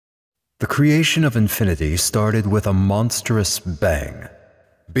The creation of infinity started with a monstrous bang.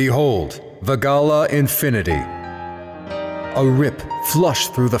 Behold, Vegala Infinity. A rip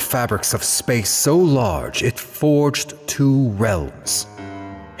flushed through the fabrics of space so large it forged two realms,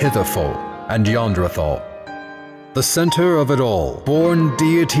 Hitherfall and Yondrathal. The center of it all, born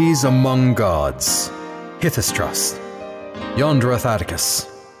deities among gods, Hithistrust, Yondrathadicus,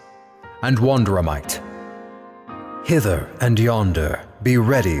 and Wonderamite. Hither and yonder, be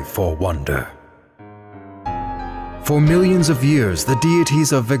ready for wonder. For millions of years, the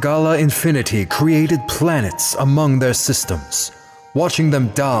deities of Vegala Infinity created planets among their systems, watching them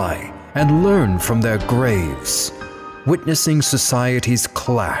die and learn from their graves, witnessing societies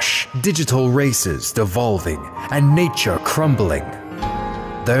clash, digital races devolving, and nature crumbling.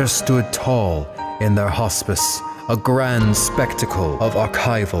 There stood tall in their hospice a grand spectacle of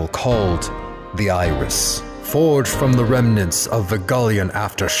archival called the Iris, forged from the remnants of Vegalian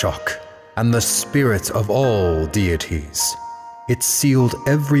aftershock and the spirit of all deities. It sealed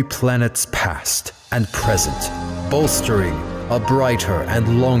every planet's past and present, bolstering a brighter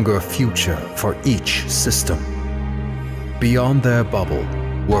and longer future for each system. Beyond their bubble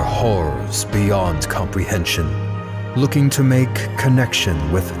were horrors beyond comprehension, looking to make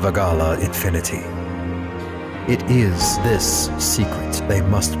connection with Vegala Infinity. It is this secret they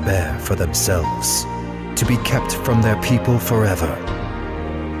must bear for themselves, to be kept from their people forever.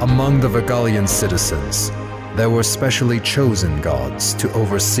 Among the Vegalian citizens, there were specially chosen gods to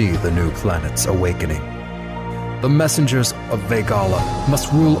oversee the new planet's awakening. The messengers of Vegala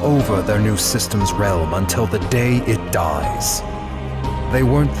must rule over their new system's realm until the day it dies. They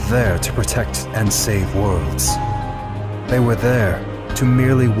weren't there to protect and save worlds. They were there to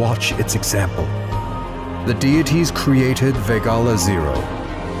merely watch its example. The deities created Vegala Zero,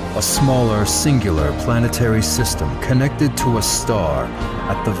 a smaller, singular planetary system connected to a star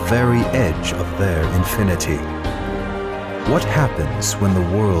at the very edge of their infinity. What happens when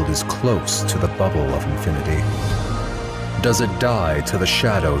the world is close to the bubble of infinity? Does it die to the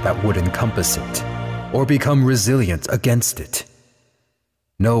shadow that would encompass it, or become resilient against it?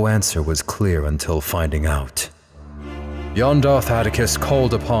 No answer was clear until finding out. Yondrathadicus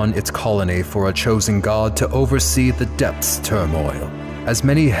called upon its colony for a chosen god to oversee the depths turmoil. As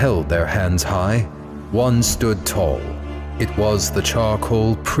many held their hands high, one stood tall. It was the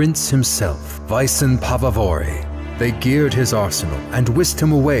charcoal prince himself, Vysen Pavavori. They geared his arsenal and whisked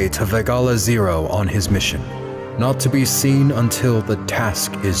him away to Vegala Zero on his mission, not to be seen until the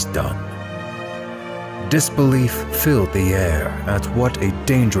task is done. Disbelief filled the air at what a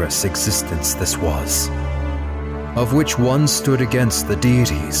dangerous existence this was, of which one stood against the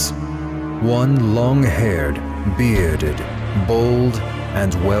deities. One long-haired, bearded, bold,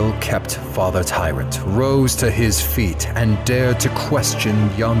 and well-kept Father Tyrant rose to his feet and dared to question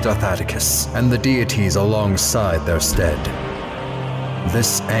Yondrathadicus and the deities alongside their stead.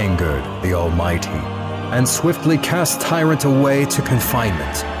 This angered the Almighty, and swiftly cast Tyrant away to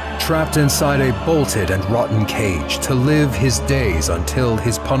confinement, trapped inside a bolted and rotten cage to live his days until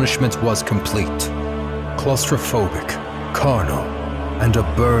his punishment was complete. Claustrophobic, carnal, and a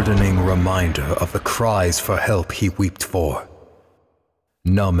burdening reminder of the cries for help he wept for.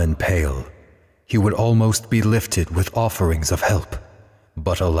 Numb and pale, he would almost be lifted with offerings of help,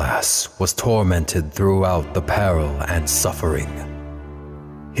 but alas, was tormented throughout the peril and suffering.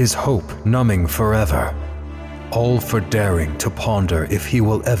 His hope numbing forever, all for daring to ponder if he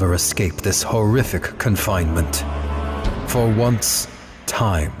will ever escape this horrific confinement. For once,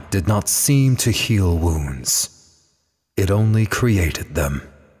 time did not seem to heal wounds. It only created them.